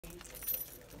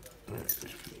Let's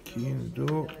put the key in the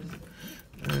door.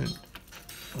 And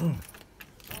oh,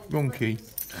 wrong key.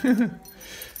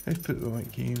 Let's put the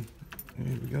right key in.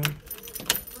 There we go.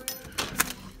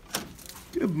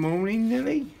 Good morning,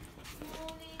 Nelly.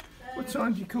 What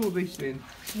time do you call this then?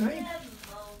 Hey?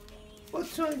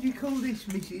 What time do you call this,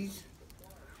 missus?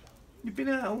 You've been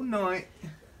out all night.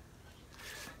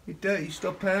 You dirty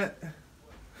stop out.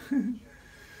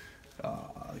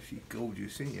 Ah, she's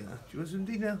gorgeous, isn't you? Do you want some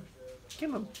dinner?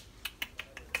 Come on.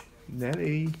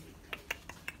 Nelly.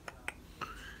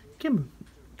 Come on.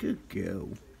 Good girl.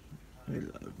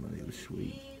 Hello, my little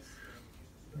sweet.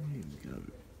 There we go.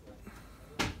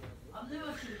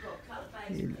 Hello.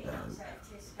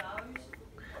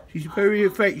 She's very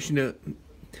affectionate.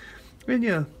 Isn't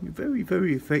you? You're a very,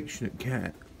 very affectionate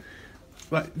cat.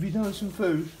 Right, have you done some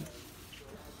food?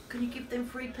 Can you give them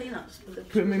 3 peanuts? For the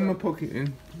Put them in my pocket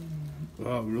then.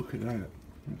 Oh, look at that.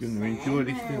 You're going to enjoy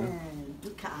this dinner.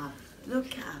 Look at her. Look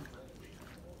at her.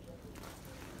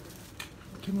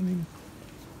 Come on in.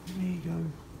 There you go.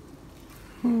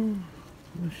 Oh,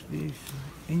 what's this?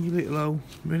 In your little hole.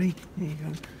 Ready? There you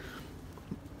go.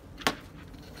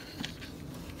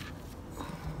 Oh,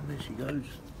 there she goes.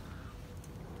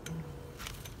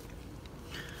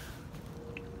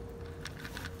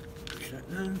 Push that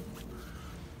down.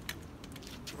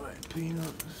 Right,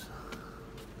 peanuts.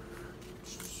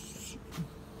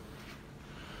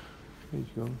 There you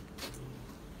go.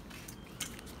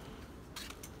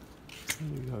 There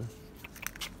you go.